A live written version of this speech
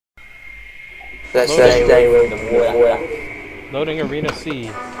Let's stay away from the water. Loading Arena C.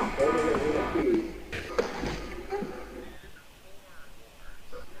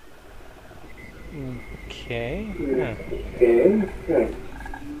 Okay.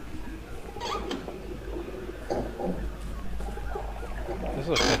 This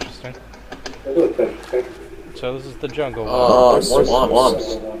looks interesting. So this is the jungle. Oh,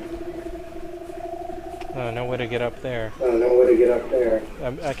 swamps. No way to get up there.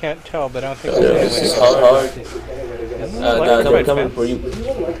 I can't tell, but I don't think So there's this any way is to hard. Is this No, coming for you.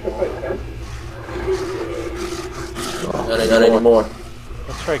 Not anymore.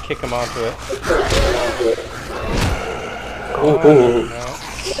 Let's try to kick him onto it. Ooh. No.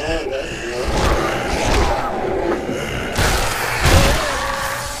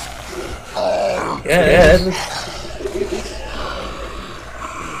 Yeah.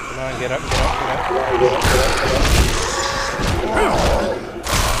 Come on, get up.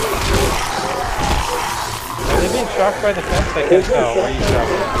 Are they being shocked by the fence? I can't tell. Where are you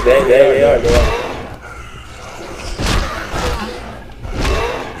shocked? They are.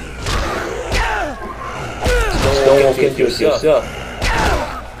 Don't walk into yourself.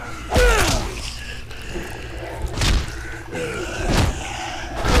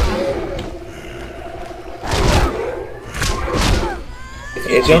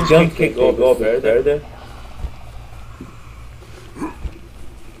 If you jump kick, go further.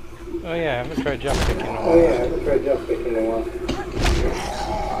 Oh yeah, I haven't tried jump kicking in a while.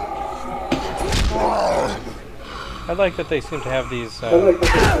 I like that they seem to have these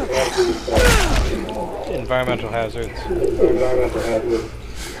environmental hazards.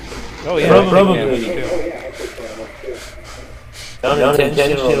 Oh yeah, probably.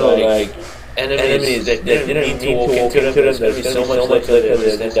 Unintentional, like enemies that didn't need to walk into them. There's gonna be so much likelihood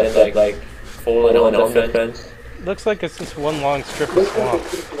that like falling on the fence. Looks like it's just one long strip of swamp.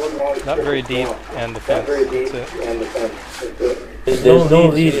 Not very deep, and the fence. That's it. There's no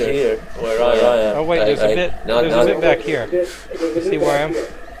leads here where I am. Oh wait, there's a bit back here. You see where I am?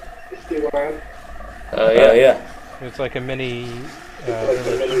 Yeah. It's like a mini village.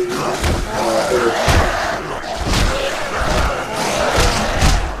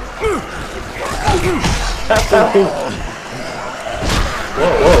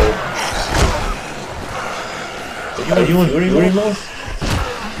 Whoa. Are you in mode?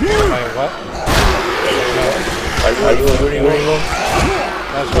 What? Are you in mode?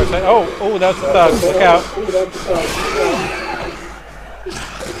 That's what I said. Oh, that's the thug. Look out.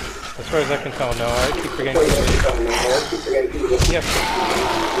 As far as I can tell, no. I keep forgetting. Yes.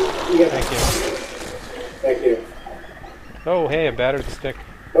 Thank you. Oh, hey, a battered stick.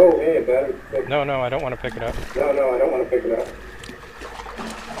 No, I don't want to pick it up.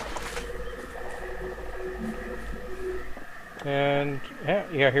 And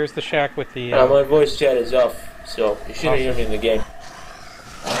yeah, here's the shack with the. My voice chat is off, so you shouldn't hear me in the game.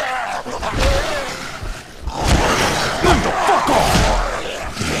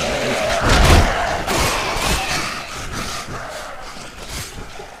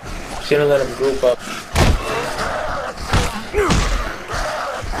 Shouldn't let him group up.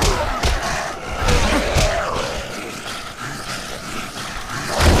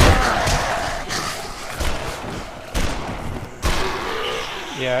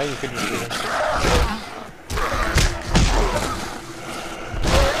 Yeah, you could just do it.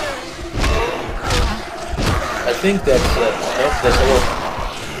 I think that's nope, that's a little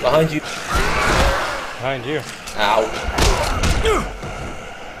behind you. Behind you. Ow.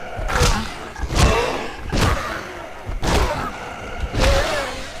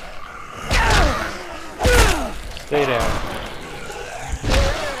 Stay down.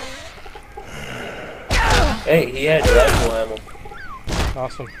 Hey, he had rifle ammo.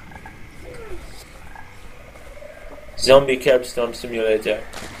 Awesome. Zombie capstone simulator.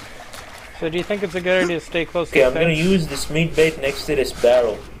 So do you think it's a good idea to stay close to Okay, the I'm gonna fence? use this meat bait next to this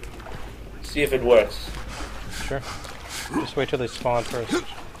barrel. See if it works. Sure. Just wait till they spawn first.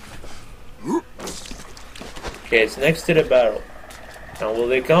 Okay, it's next to the barrel. Now will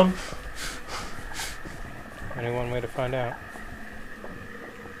they come? Only one way to find out.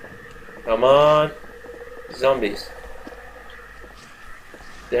 Come on. Zombies.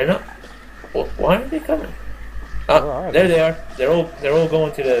 They're not. Why are they coming? Ah, there they are. They're all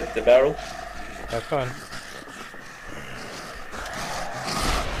going to the barrel. Have fun.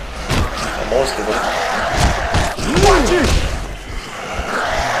 Most of them. Watch it!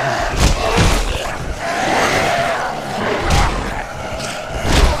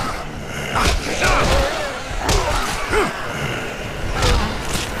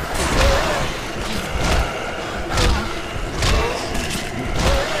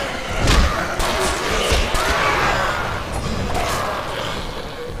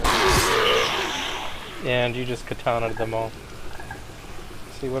 and you just katana them all.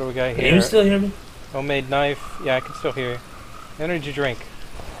 Let's see, what do we got here? Can you still hear me? Homemade knife. Yeah, I can still hear you. Energy drink.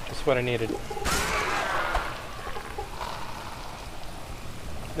 Just what I needed.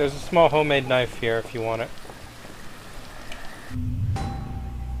 There's a small homemade knife here if you want it.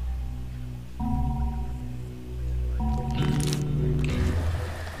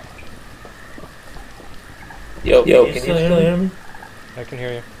 Yo, can you still hear me? I can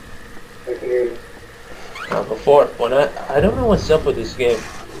hear you. Before, when I don't know what's up with this game.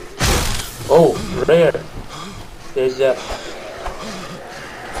 Oh, rare. There's a...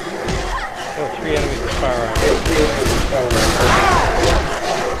 Oh, 3 enemies to fire on.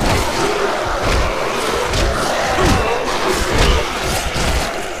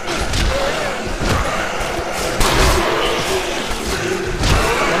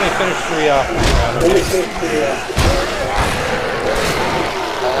 Let me finish 3 off.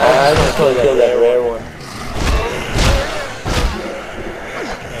 I don't kill that rare one.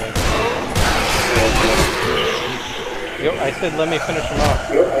 Yo, I said let me finish them off.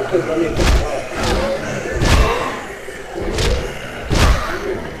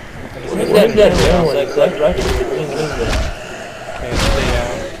 That rare one, like right here. Okay, stay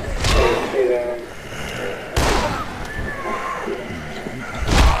down.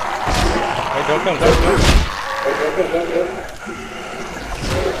 Hey, don't come.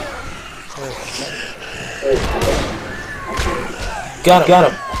 Got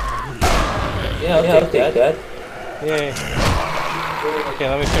him. Yeah, I'll take that. Yay. Okay,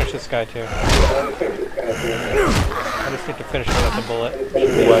 let me finish this guy too. I just need to finish him with a bullet.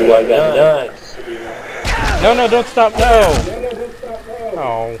 Nice. No, don't stop, no!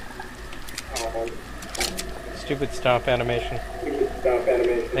 Oh. Stupid stop animation.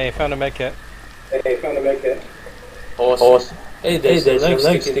 Hey, I found a med kit. Awesome. Hey, there's a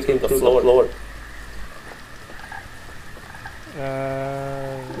leg sticking to the floor.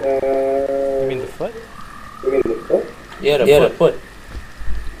 You mean the foot? Yeah, the foot.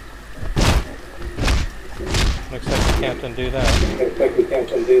 Looks like we can't undo that.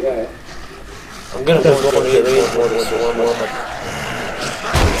 I'm gonna go to the area for this warm up.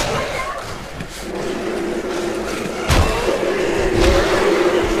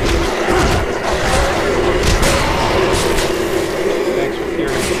 Thanks for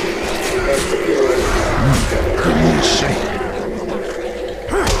hearing.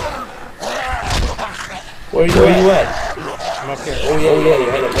 Where you at? I'm up here. Oh yeah, you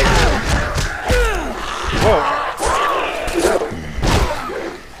had a big Whoa!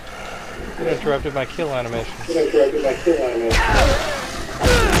 You interrupted my kill animation.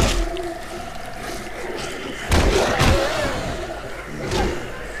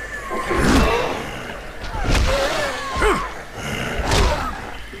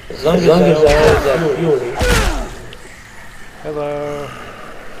 As long as I have that fury. Hello.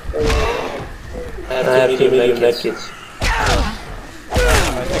 I have to make medkits. I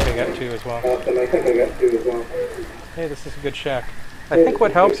think I got 2 as well. Hey, this is a good shack. I think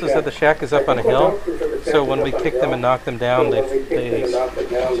what helps is that the shack is up on a hill, so when we kick them and knock them down, they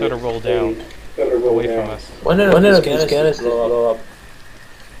sort of roll down away from us. When did the cannons blow up?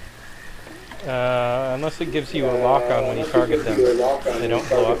 Unless it gives you a lock on when you target them, they don't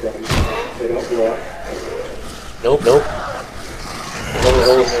blow up. Nope.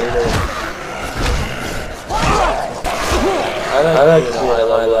 I like to my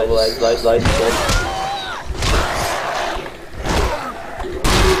light.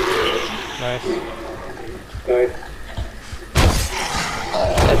 Nice.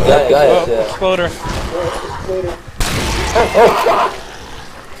 That guy is exploder. Oh!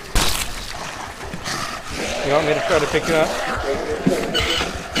 You want me to try to pick you up?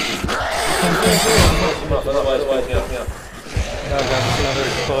 No, that's another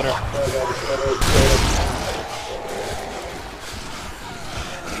exploder.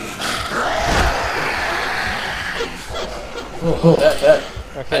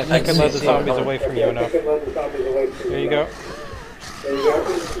 Okay, I can let the zombies away from you enough. There you go.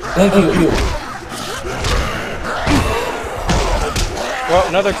 Thank you. Well,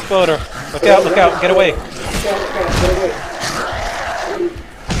 another exploder. Look out, get away.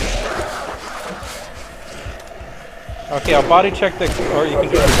 Okay, I'll body check the, or you can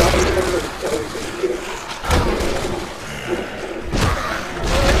do it.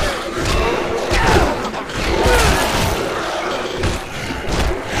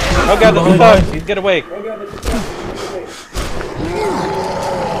 Oh god, there's a bug! Get away! No,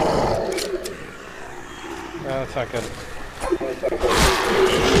 that's not good.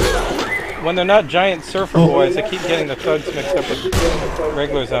 When they're not giant surfer boys, I keep getting the thugs mixed up with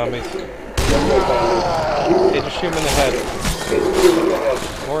regular zombies. Okay, just shoot him in the head.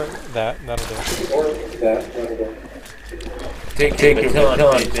 Or that. That'll do. Take your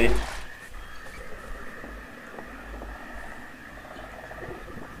baton, baby.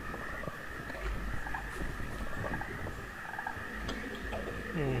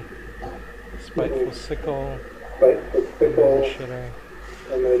 Spiteful sickle. Should I?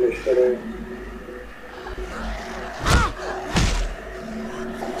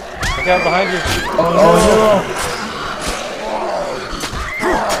 Look out behind you! Oh no!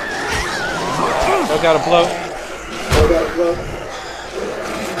 Oh, got a bloat.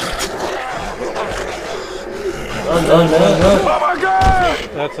 Run. Oh my god!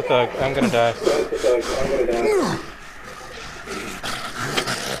 That's a thug. I'm gonna die.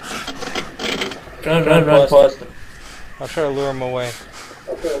 Run, past them. I'll try to lure him away.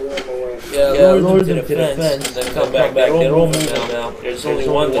 Yeah, lure them to the fence, and then come back. They're all moving now. There's only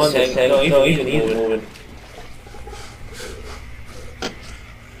one that's hanging. No, even he's moving.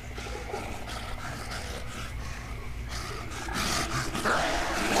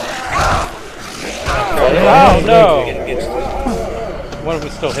 Oh no! One of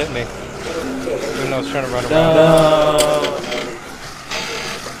them still hit me. Even though I was trying to run around. No.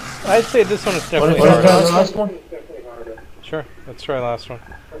 I'd say this one is definitely What is the harder. last one? Sure, let's try last one.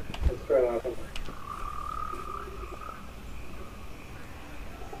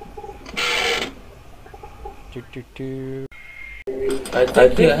 I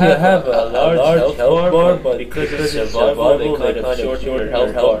think you have a large health bar, but because it's survival, they kind of short your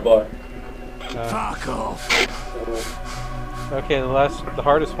health bar. Fuck off. Okay, the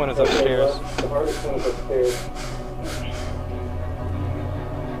hardest one is upstairs.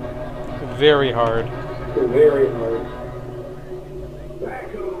 Very hard.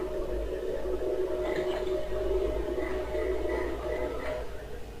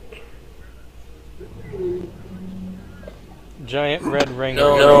 Giant red ring.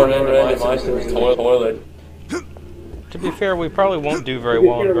 No, red is the toilet. To be fair, we probably won't do very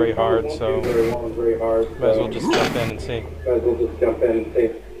well and very hard, so might as well just jump in and see.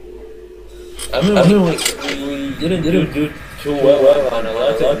 I mean, we didn't do too well on a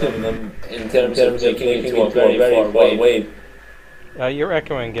lot of them in terms of making it to a very far away. You're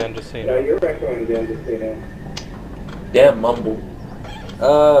echoing again, just so you know. Damn mumble.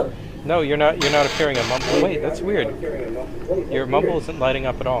 No, you're not appearing on mumble. Wait, that's weird. Your mumble isn't lighting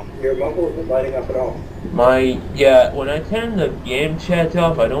up at all. When I turn the game chat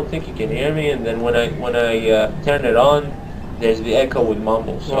off, I don't think you can hear me, and then when I turn it on, there's the echo with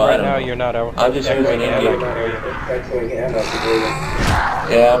mumble. So well, I don't now know. You're not out. I'm just using in-game.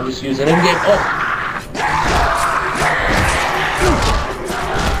 Yeah, I'm just using in-game. Oh!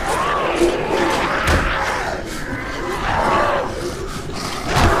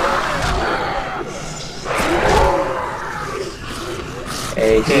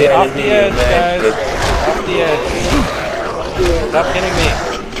 Okay, off the edge, guys. Off the edge. Stop hitting me.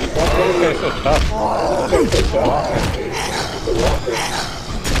 This guy's so tough.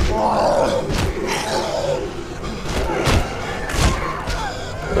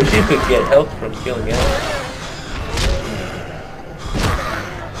 Wish you could get health from killing it.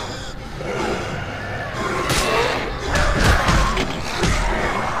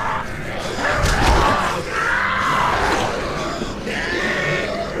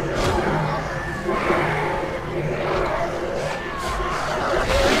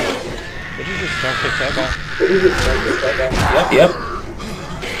 Don't kick that guy. Yep.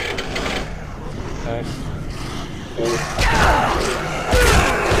 Nice.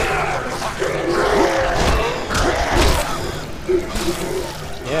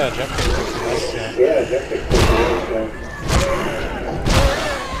 Yeah, jump kick looks nice. Yeah.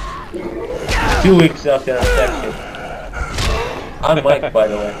 2 weeks after infection. I'm Mike, by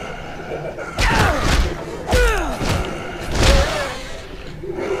the way.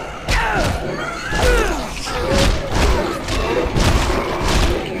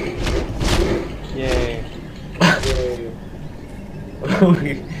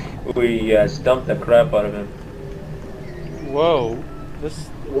 we stumped the crap out of him. Whoa, there's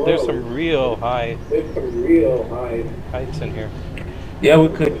some real high heights in here. Yeah, we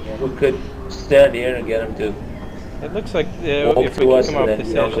could stand here and get him to. It looks like if we can come off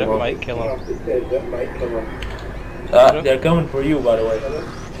this edge, that might kill him. They're coming for you, by the way.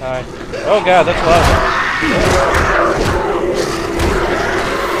 Hi. Oh god, that's a lot of them.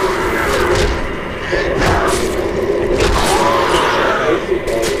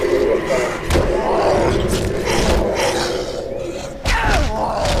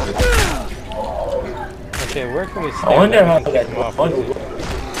 Okay, where can we stand? I wonder how that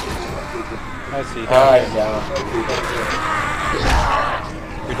I see. I'm down.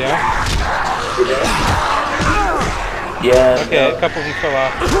 You're down? Yeah. Okay, no. a couple of them fell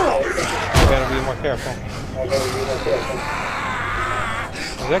off. I gotta be more careful.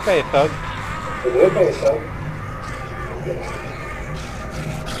 Is that guy a thug?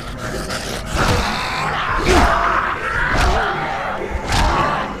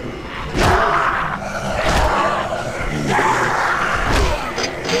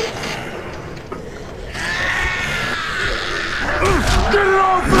 Get it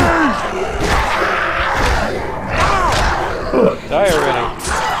off me! Die already.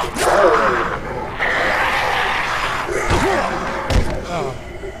 Oh.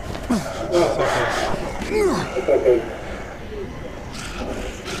 That's okay.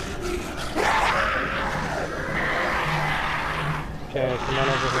 Okay, come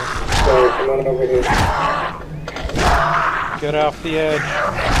on over here. Get off the edge.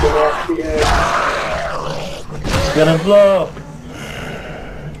 It's gonna blow.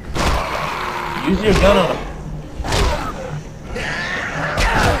 Use your gun on him.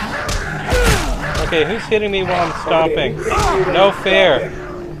 Okay, who's hitting me while I'm stomping? No fair.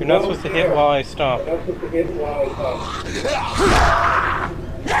 You're not supposed to hit while I stomp.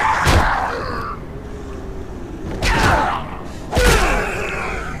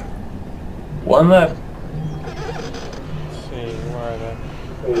 One left. Let's see, where are they?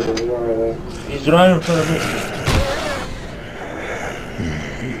 He's right in front of me.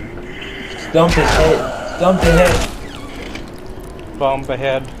 Stump his head. Stump the head. Bomb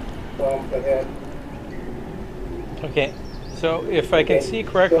ahead. Okay, so if I can see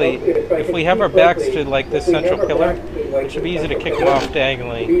correctly, if we have our backs to like this central pillar, it should be easy to kick them off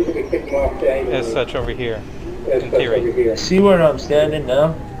diagonally as such over here, in theory. See where I'm standing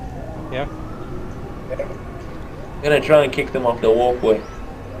now? Yeah? I'm gonna try and kick them off the walkway.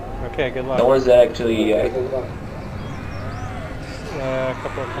 Okay, good luck. The ones that actually... a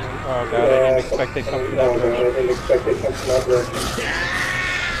couple of coming. Oh god, I didn't expect they'd come from that direction.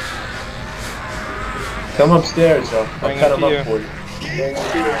 Come upstairs, though. I'll Bring cut it them to up for you.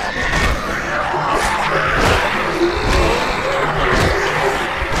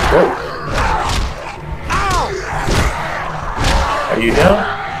 Whoa. Are you down?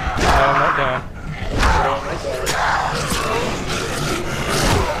 No, I'm not down.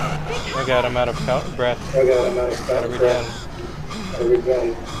 Oh god, I'm out of breath. Gotta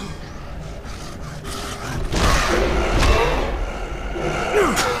regen.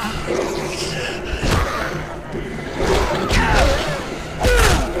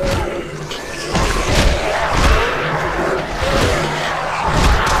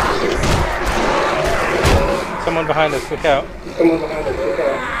 Someone behind us, look out.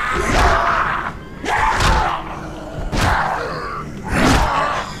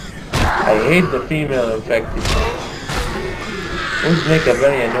 I hate the female infected. Those make a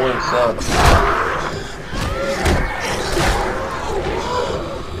very annoying sound.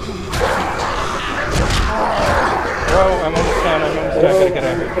 Whoa, I'm almost down, gotta get out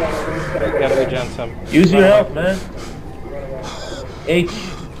of here. Gotta regen some. Use your health, man. H.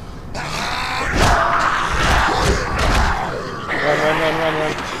 Run.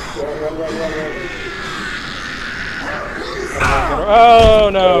 Oh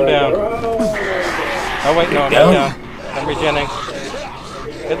no, I'm down. Oh wait, no, I'm not down. I'm regenning.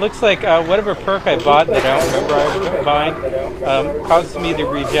 It looks like whatever perk I bought that I don't remember I was buying caused me to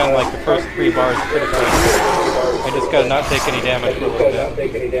regen like the first 3 bars pretty quick. I just gotta not take any damage for a little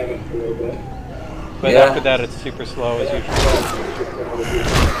bit. But after that it's super slow as usual.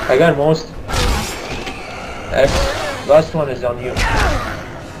 I got most. X. Last one is on you.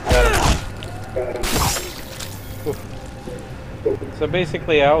 Got him. So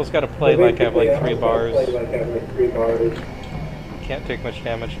basically I always gotta play like I have like 3 bars. Can't take much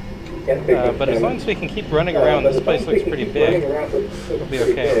damage. But as long as we can keep running around, this place looks pretty big. It'll be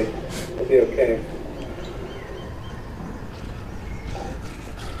okay.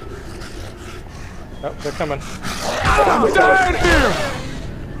 Oh, they're coming. I'm dying here!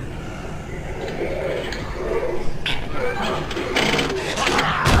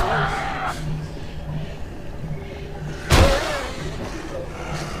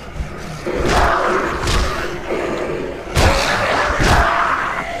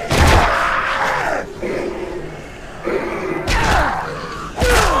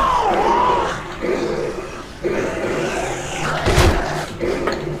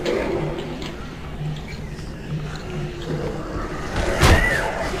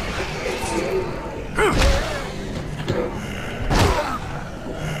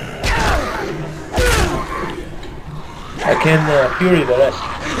 I can fury the rest.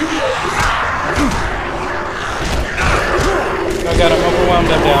 got him overwhelmed.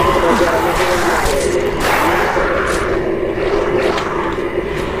 I'm down.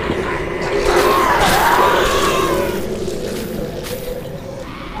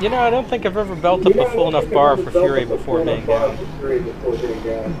 You know, I don't think I've ever built up a full enough bar for Fury before being down.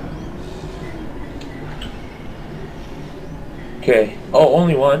 Okay. Oh,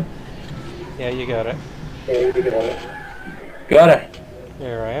 only one. Yeah, you got it. Got it.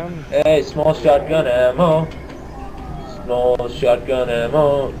 Here I am. Hey, small shotgun ammo. Small shotgun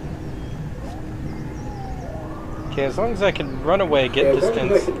ammo. Okay, as long as I can run away, get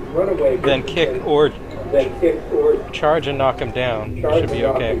distance, then kick or charge and knock him down, it should be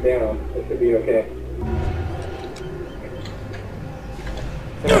okay.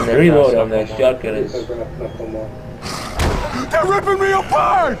 And the reload on that shotgun is... They're ripping me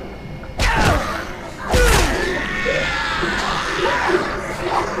apart!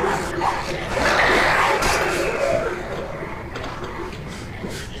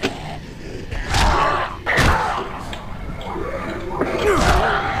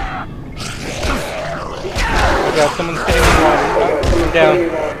 Oh god, someone's hitting me wrong. I'm down.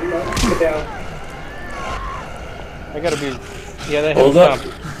 I gotta be... Yeah, that hit stomp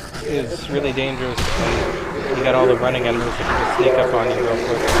is really dangerous when you got all the running enemies that can just sneak up on you real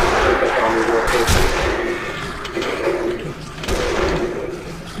quick.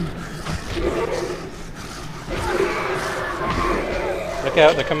 Look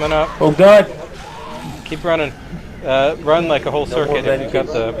out, they're coming up. Oh god! Keep running. Run like a whole circuit if you've got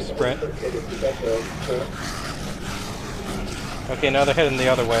the sprint. Okay, now they're heading the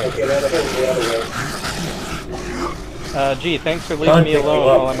other way. Gee, thanks for leaving me alone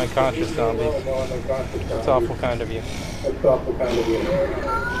while I'm unconscious, zombies. That's awful kind of you.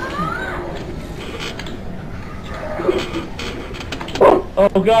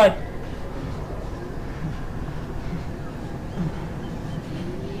 Oh god!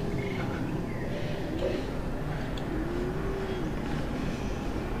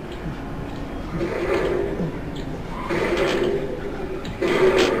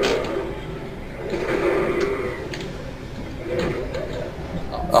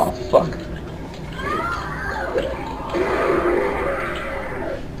 Oh fuck.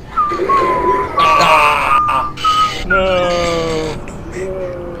 No!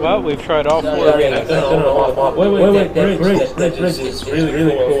 Well, we've tried all four arenas. Wait, bridge is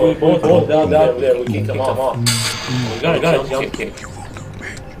really cool. We both down there, we kicked them off. We gotta jump kick.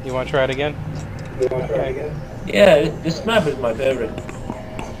 You want to try it again? Okay. Yeah, this map is my favorite.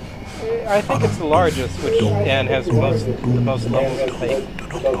 I think it's the largest, and has the most levels to take,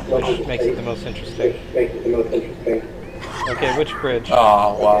 which makes it the most interesting. Okay, which bridge?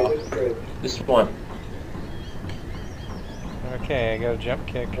 Oh wow. This one. Okay, I got a jump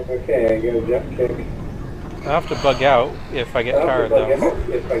kick. I'll have to bug out if I get tired though.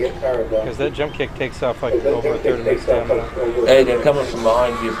 Because that jump kick takes off like over a third of my stamina. Hey, they're coming from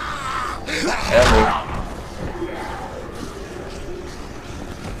behind you. Emily.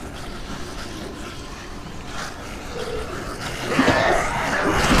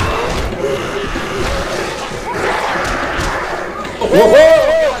 Whoa!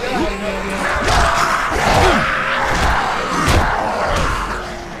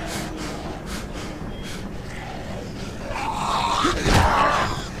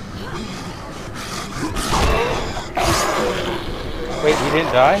 Wait, he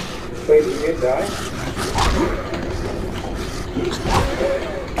didn't die?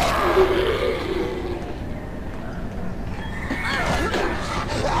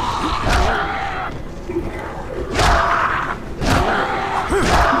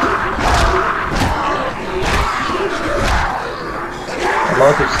 I'm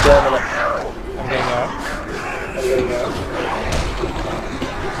out of stamina. I'm getting out.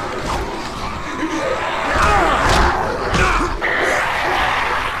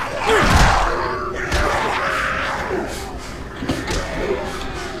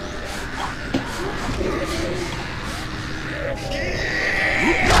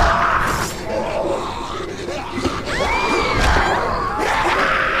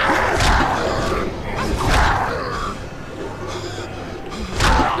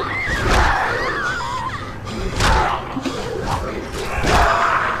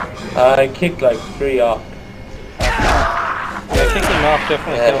 I kicked like 3 off. Yeah, kicking off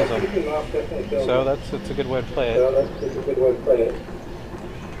definitely kills him. So that's a good way to play it.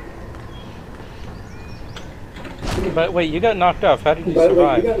 But wait, you got knocked off. How did you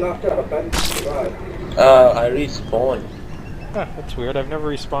survive? I respawned. Huh, that's weird. I've never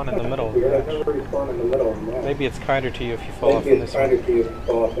respawned in the middle of the match. Maybe it's kinder to you if you fall off in this one.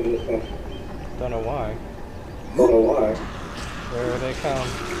 Don't know why. There they come.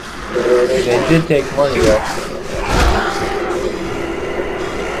 They did take money though.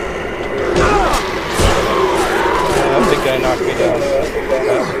 That big guy knocked me down.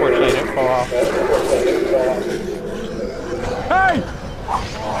 Unfortunately, I didn't fall off. Hey!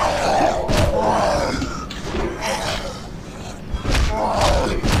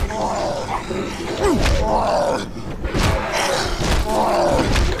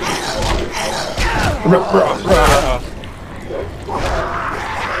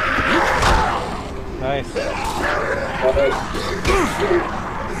 Nice. I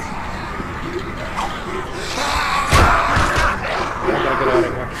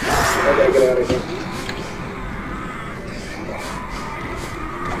gotta get out of here.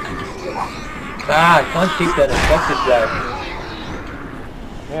 Ah, I can't kick that infected guy.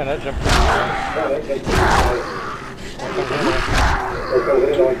 Man, that jumped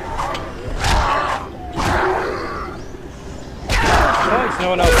as long as no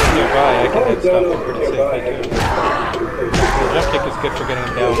one else is nearby, I can hit stuff pretty safely too. The jump kick is good for getting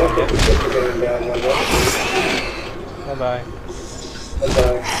him down one hit. Bye-bye.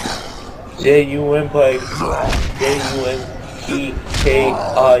 J-U-M-P-K.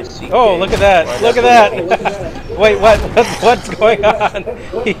 J-U-M-P-K-I-C-K. Oh, look at that! Look at that! Wait, what's going on?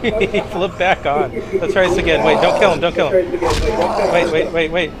 He flipped back on. Let's try this again. Wait, don't kill him, don't kill him.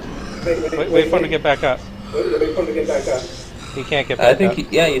 Wait for him to get back up. He can't get back up. I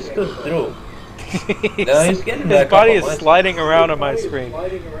think, yeah, he's still through. No, he's getting back up. His body is sliding around on my screen.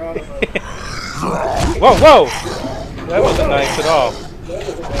 Whoa! That wasn't nice at all.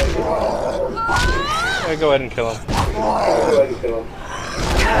 I'll go ahead and kill him.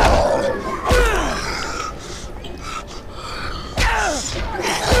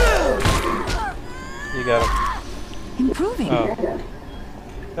 You got him. Improving. Oh.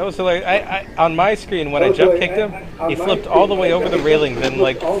 That was hilarious. I on my screen, when I jump kicked him, he flipped all the way over the railing, then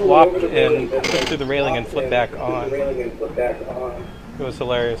like flopped and flipped through the railing and flipped back on. It was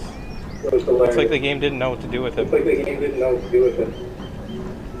hilarious. Looks like the game didn't know what to do with him. Here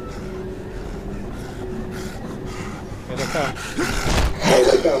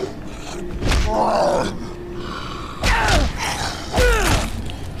they come.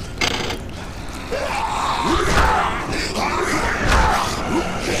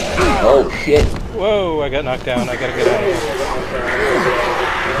 Oh shit. Whoa, I got knocked down. I gotta get out of here. I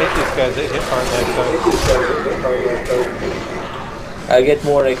hate these guys that hit hard like that. I get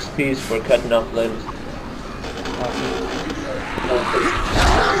more XPs for cutting off limbs. Awesome.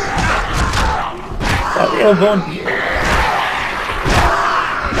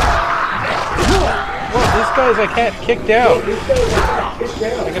 Whoa, these guys I can't kick down. I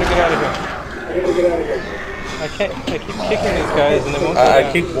gotta get out of here. I keep kicking these guys and they won't go down.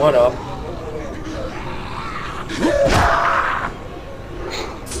 I kicked one off.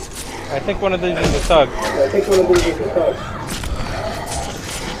 I think one of these is a thug.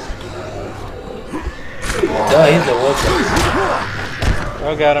 No, he's a worker.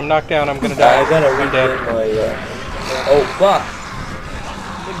 Oh god, I'm knocked down. I'm gonna die. I gotta I'm dead. my. Oh fuck!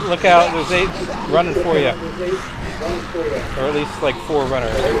 Look out! There's 8 running for you, or at least like 4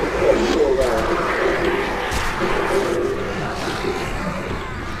 runners.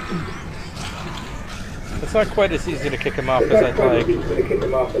 It's not quite as easy to kick him off as I'd like.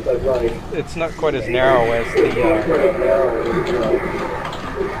 It's not quite as narrow as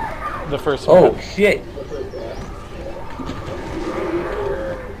the first one. Oh shit!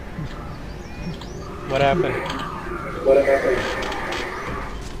 What happened?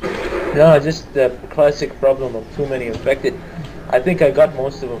 No, just the classic problem of too many infected. I think I got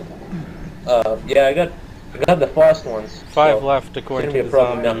most of them. Yeah, I got the fast ones. 5 so left according to the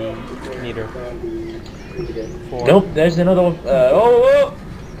zombie meter. 4. Nope, there's another one. Oh!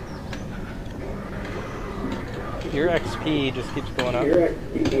 Your XP just keeps going up.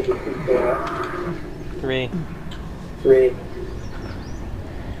 3.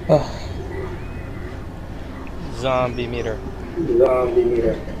 Oh. Zombie meter.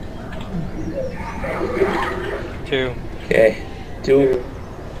 2. Okay, 2.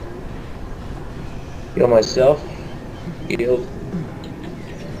 Heal myself. Healed.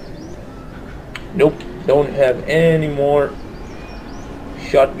 Nope, don't have any more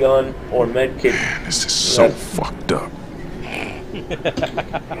shotgun or medkit. This is so fucked up.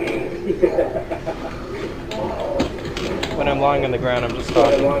 When I'm lying on the ground, I'm just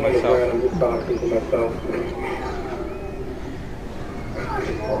talking to myself.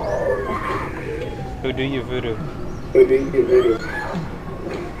 Who do you voodoo?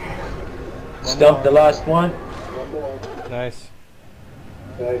 Stumped the last one. Nice.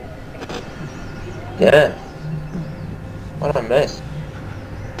 Yeah. What a mess.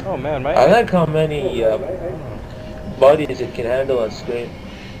 Oh man, I like how many bodies it can handle on screen.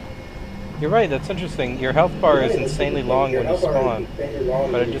 You're right, that's interesting. Your health bar is insanely long when you spawn,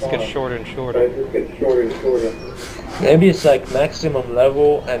 but it just gets shorter and shorter. Maybe it's like maximum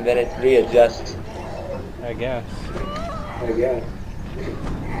level and then it readjusts. I guess.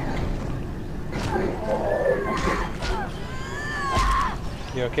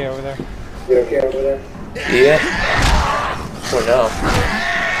 You okay over there? Yeah. For now.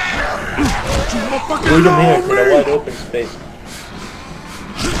 Lead him here to the wide open space.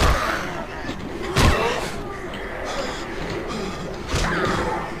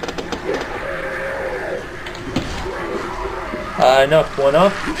 Enough, one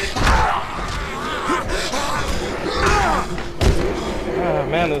up. Ah,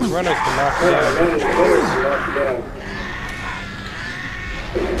 man, those runners can knock me down.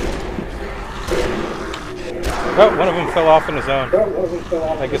 Oh, one of them fell off in his own.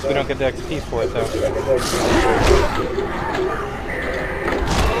 I guess we don't get the XP for it, though.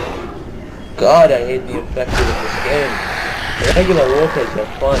 God, I hate the effective of this game. The regular warheads are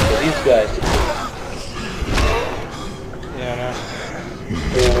fun, but these guys... Yeah, I know.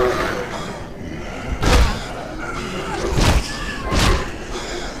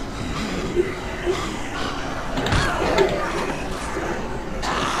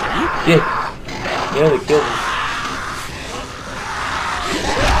 Shit. Nearly killed me.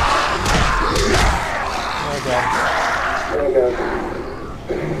 Oh god.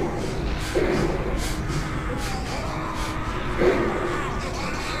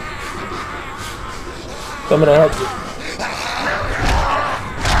 Coming to help you.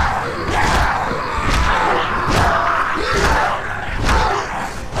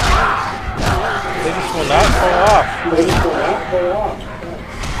 They just will not fall off.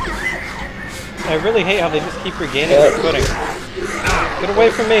 I really hate how they just keep regaining their footing. Get away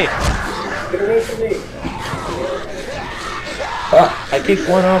from me! Ah, I kicked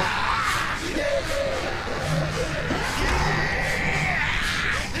one off.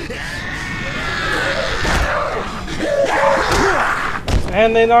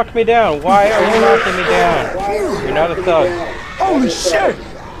 And they knocked me down. Why are you knocking me down? You're not a thug. Holy shit!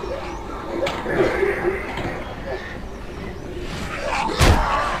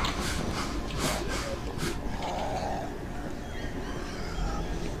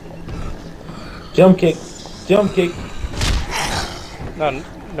 Jump kick. Jump kick. No,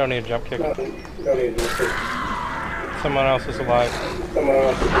 don't need a jump kick. Someone else is alive.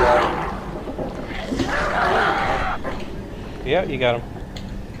 Yeah, you got him.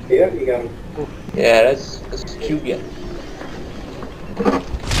 Yeah, that's what you get.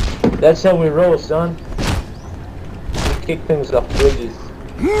 That's how we roll, son. We kick things off bridges.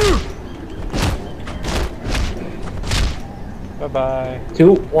 Bye-bye.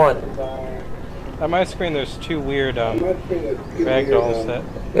 2, 1. On my screen there's two weird ragdolls that...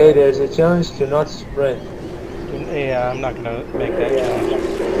 Hey, there's a challenge to not sprint. Yeah, I'm not gonna make that challenge.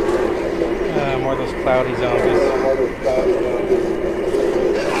 More of those cloudy zombies.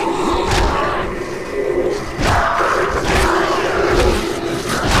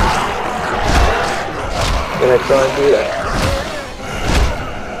 Gonna try and do that.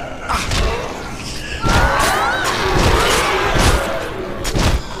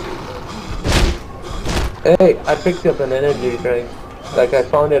 Hey, I picked up an energy drink. Like I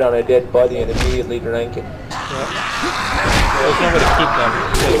found it on a dead body and immediately drank it. Yeah. There's no way to keep them,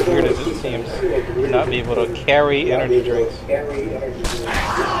 as weird as it seems, not be able to carry energy drinks.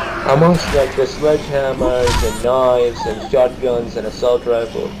 Amongst like the sledgehammers and knives and shotguns and assault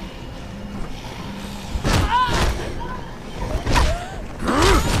rifles.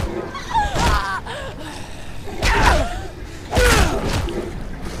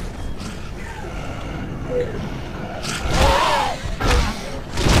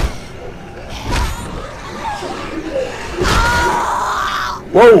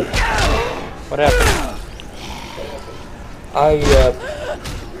 Whoa! What happened?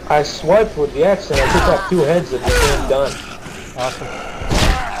 I swiped with the axe and I took off 2 heads at the same time. Awesome.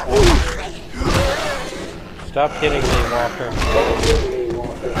 Stop hitting me, Walker.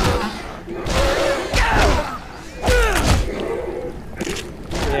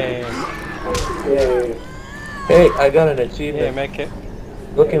 Yay. Hey, I got an achievement. Yeah, make it.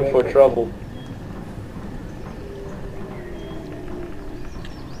 Looking for trouble.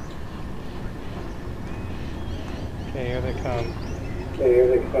 Okay, here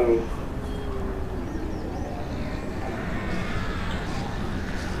they come.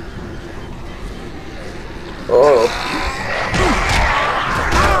 Oh.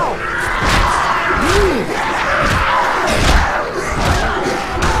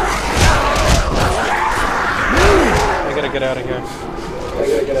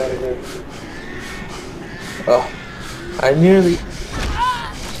 Oh, I nearly.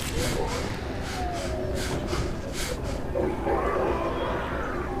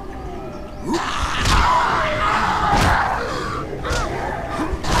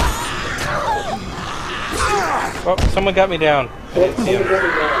 Oh, someone got me down. I didn't see him. He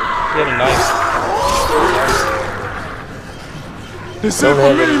had a knife. This ain't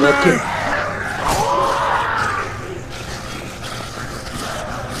for me, man.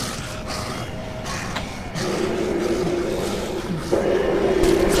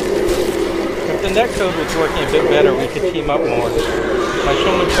 If the netcode was working a bit better, we could team up more. My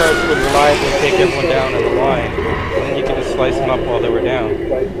shoulder charge would reliably take everyone down in a line, and then you could just slice them up while they were down.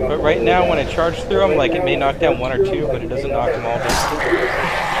 But right now, when I charge through them, like it may knock down one or two, but it doesn't knock them all down.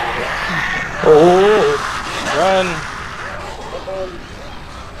 Oh! Run!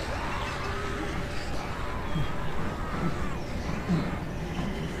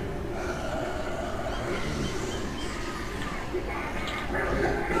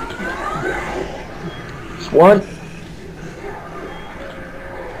 One.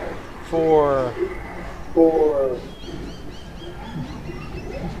 4.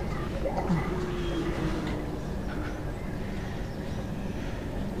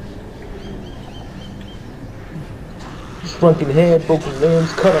 Shrunken head, broken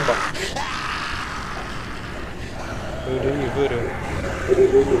limbs, cut him up. Voodoo, you voodoo.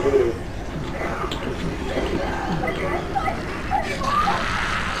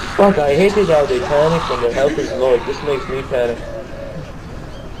 Fuck, I hate it how they panic when their health is low. It just makes me panic.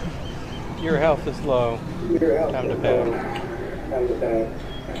 Your health is low. Time to panic.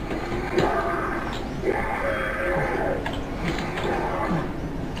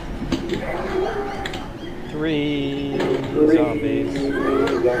 3 zombies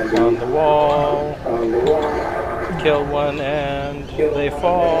on the wall. Kill one and they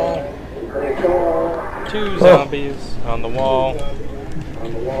fall. 2 zombies on the wall.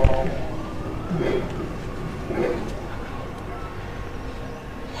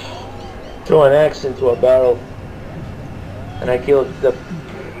 Throw an axe into a barrel, and I killed the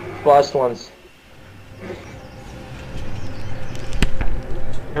last ones.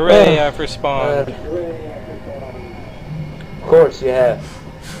 Hooray, I've respawned. Of course you have.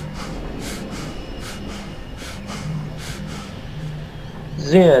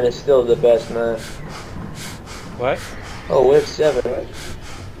 Zen is still the best, man. What? Oh, we have 7.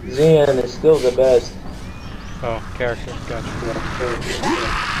 Zen is still the best. Oh, character. Gotcha.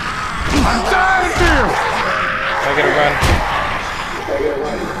 I'm dying here. I gotta run.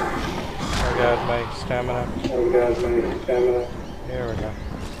 Oh god, my stamina. There we go.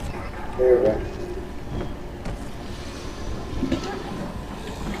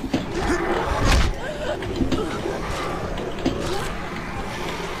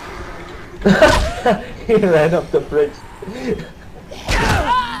 He ran up the bridge.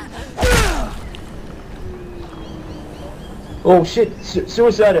 Oh shit,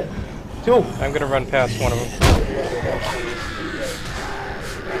 suicide. 2. I'm gonna run past one of them.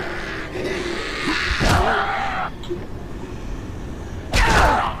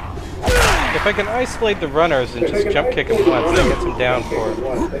 If I can isolate the runners and just jump kick them once, that gets them down for it.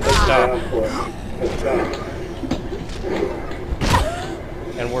 Stop.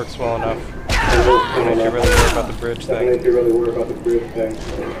 And works well enough. Don't need to really worry about the bridge thing.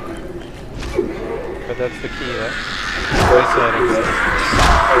 But that's the key, that isolating.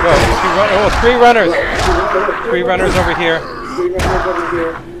 Whoa, 3 runners! 3 runners over here.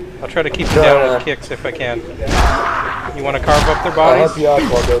 I'll try to keep them down with kicks if I can. You want to carve up their bodies? I'll help you out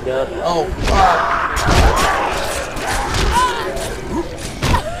while they're down. Oh, fuck!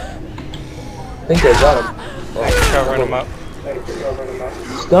 I think I got him. Thanks for covering them up.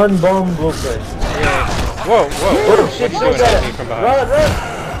 Stun bomb blueprint. Yeah. Whoa, whoa. Oh, shit, What are you doing at me from behind?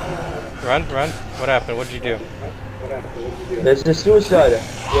 Run. What happened? What did you do? There's the suicider. Yeah,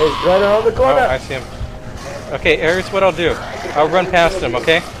 he's right around the corner. Oh, I see him. Okay, here's what I'll do. I'll run past him,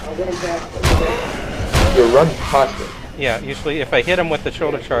 okay? You run past him. Yeah, usually if I hit him with the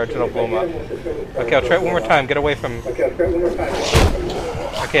shoulder charge, it'll blow him up. Okay, I'll try it one more time. Get away from him.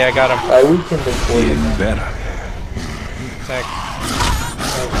 Okay, I got him. I weakened him for you. Better. Thanks.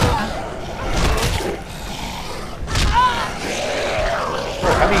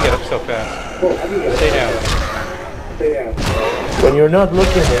 Oh, how do you get up so fast? Stay down. When you're not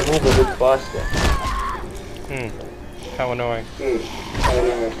looking, they move a bit faster. How annoying.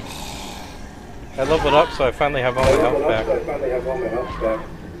 I leveled up, so I finally have all my health back.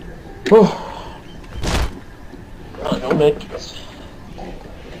 Oh, no medkits.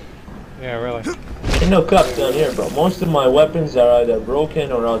 Yeah, really. Can no cups down here, bro. Most of my weapons are either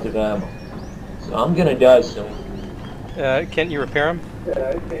broken or out of ammo. So I'm gonna die soon. Can't you repair them?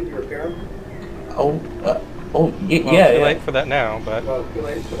 Oh, Well, yeah, too yeah. late for that now, but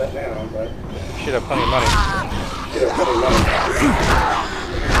you should have plenty of money.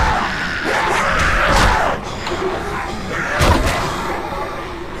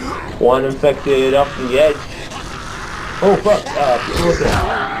 One infected off the edge. Oh fuck!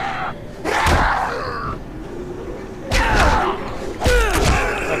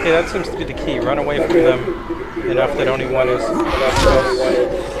 Okay, that seems to be the key. Run away from them enough that only one is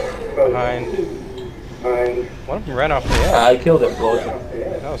behind. One of them ran off the edge. I killed it, bro.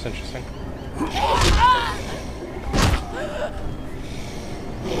 That was interesting.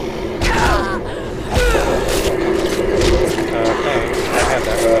 Thanks. I had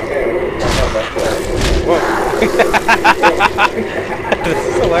that. Whoa. This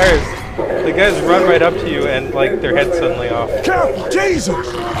is hilarious. The guys run right up to you and like their head's suddenly off. Cap, Jesus! Whoa,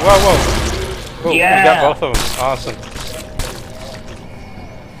 whoa. Oh, Yeah. You got both of them. Awesome.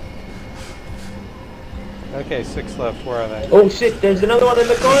 Okay, 6 left. Where are they? Oh shit! There's another one in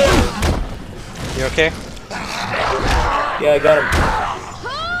the corner. You okay? Yeah, I got him.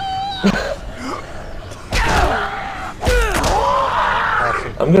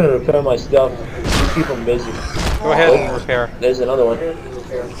 Awesome. I'm gonna repair my stuff. Just keep them busy. Go ahead and repair. There's another one.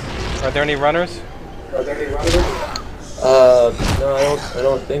 Are there any runners? No, I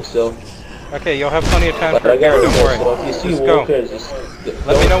don't think so. Okay, you'll have plenty of time But to I got repair. Don't repair, worry. so if you see Just go. walkers, just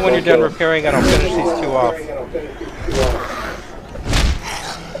Let me know when you're done kill 'em. repairing and I'll finish these 2 off.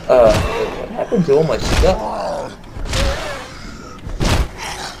 What happened to all my stuff?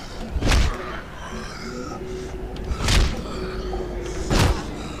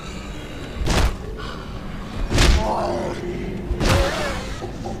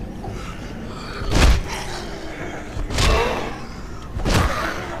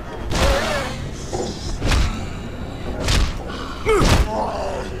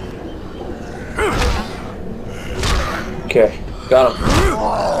 Okay, got him.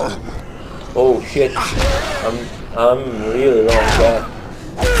 Oh shit, I'm really long guy.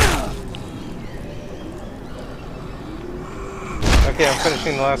 Okay, I'm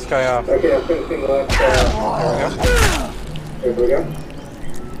finishing the last guy off. Okay, I'm finishing the last There we go. There we go.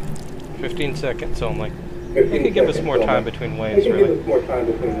 15 seconds only. You could give us more time between waves, Give really. us more time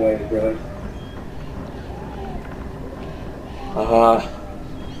between waves, really.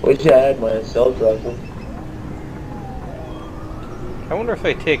 Wish I had my assault rifle. I wonder if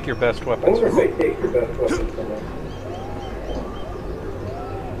they take your best I weapons wonder if from they take your best weapons from them.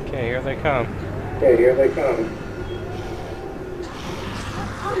 Okay, here they come. Okay, here they come.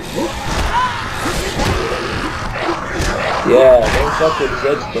 Yeah, don't fuck with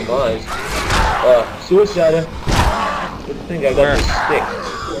Zed's demise. Suicider. Good thing I got Where? this stick.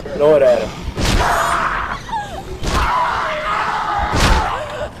 Throw it at him.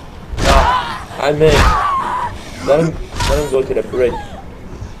 I'm in. Let him go to the bridge.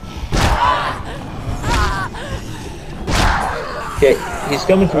 Okay, he's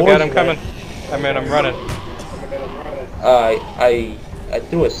coming Oh towards god, I'm me. coming. I'm running. I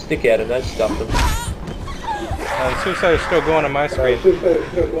threw a stick at him, that stopped him. The suicide is still going on my screen.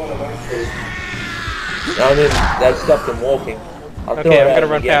 I mean, that stopped him walking. I'll throw Okay, it I'm at gonna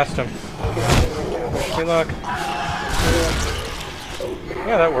him run again. past him. Good luck.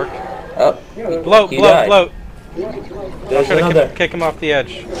 Yeah, that worked. Oh, Bloat, he bloat, died. bloat. There's Try to another. kick him off the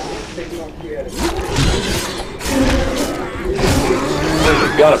edge.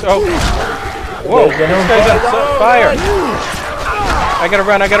 Got him. Oh! Whoa! There's This another guy's on fire. fire! I gotta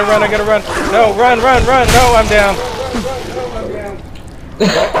run! No, run! No, I'm down!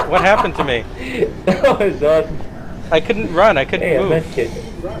 What happened to me? That was awesome. I couldn't run, I couldn't Hey, a move. med kit.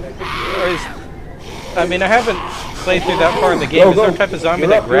 I mean, I haven't played through that far in the game. Go, Is there a go. type of zombie You're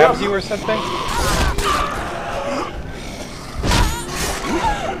that up, you're grabs up. you or something?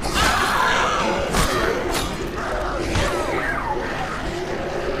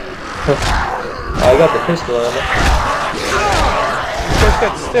 I got the pistol on him. You guys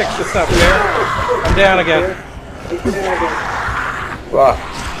got sticks, that's not fair. I'm down again. Wow.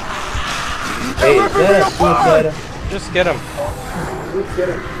 Hey, is that a suicider? Just get him.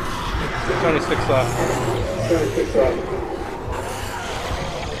 26 left.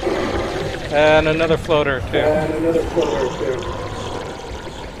 And another floater, too.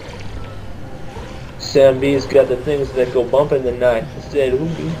 Sam B's got the things that go bump in the night. Said who?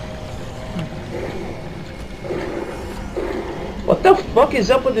 What the fuck is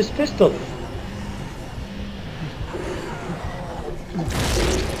up with this pistol?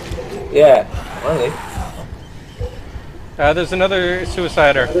 Yeah, Finally. There's another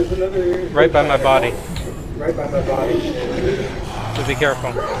suicider right by my body. Right by my body. So be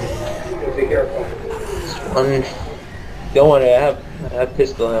careful. Be careful. Don't worry, I have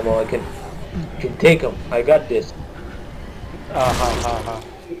pistol ammo. I can take him. I got this. Ha ha ha.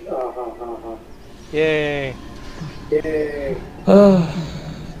 Yay. Yay.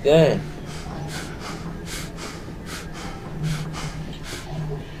 Damn.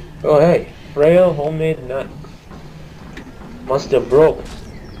 Oh hey, frail homemade nut. Must have broke.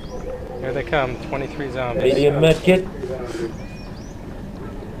 Here they come, 23 zombies. Medium medkit.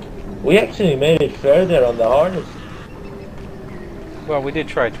 We actually made it further on the hardest. Well, we did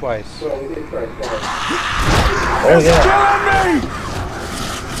try twice. Oh yeah.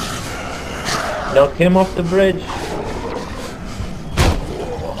 Knocked him off the bridge.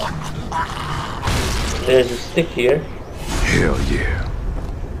 There's a stick here. Hell yeah.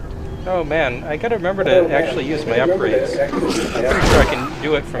 Oh man, I gotta remember to actually use my upgrades. I'm pretty sure I can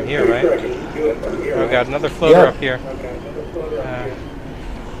do it from here, right? Oh god, another floater up here.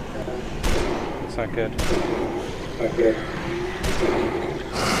 It's not good.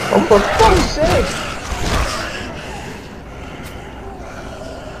 Oh, for fuck's sake!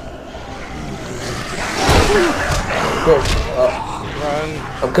 Run.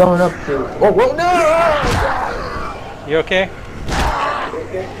 I'm coming up to. Oh, whoa, no! You okay?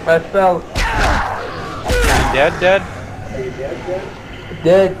 I fell. Dead?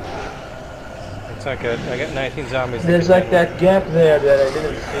 Dead. That's not good. I got 19 zombies. There's like that gap there that I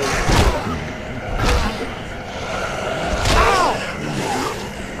didn't see.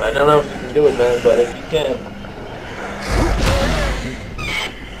 I don't know if you can do it, man, but if you can.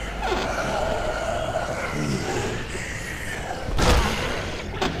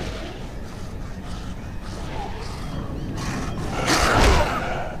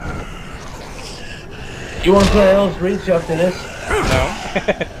 You want to play Hell's Reach after this? No. I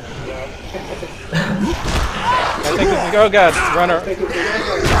think this is. Oh god, runner.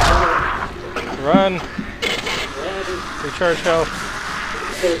 Run. Recharge health.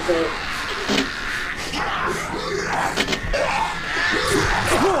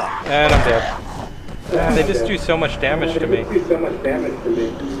 And I'm dead. They just do so much damage to me.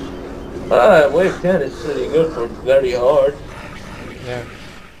 Wave 10 is pretty good for very hard. Yeah.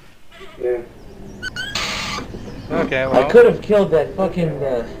 Okay, well. I could have killed that fucking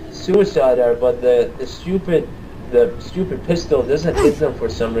suicider, but the stupid pistol doesn't hit them for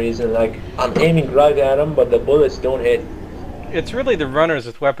some reason. Like, I'm aiming right at them, but the bullets don't hit. It's really the runners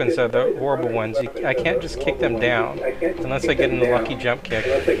with weapons that are the horrible ones. I can't just kick them down unless I get a lucky jump kick.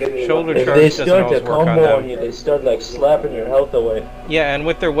 Shoulder If charge they doesn't start always a work on combo on them. you, they start like slapping your health away. Yeah, and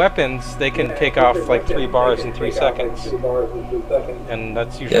with their weapons, they can take off like 3 bars in 3 seconds. And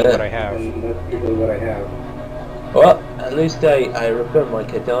that's usually what I have. Well, at least I repair my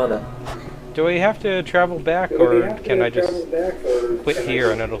katana. Do I have to travel back, or can I just quit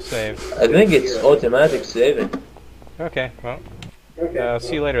here and it'll save? I think it's automatic saving. Okay, well,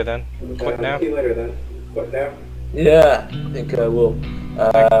 see you later then. Quit now? Yeah, I think I will.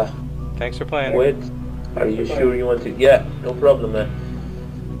 Thanks for playing. Wait, are you sure you want to? Yeah, no problem, man.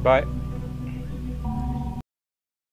 Bye.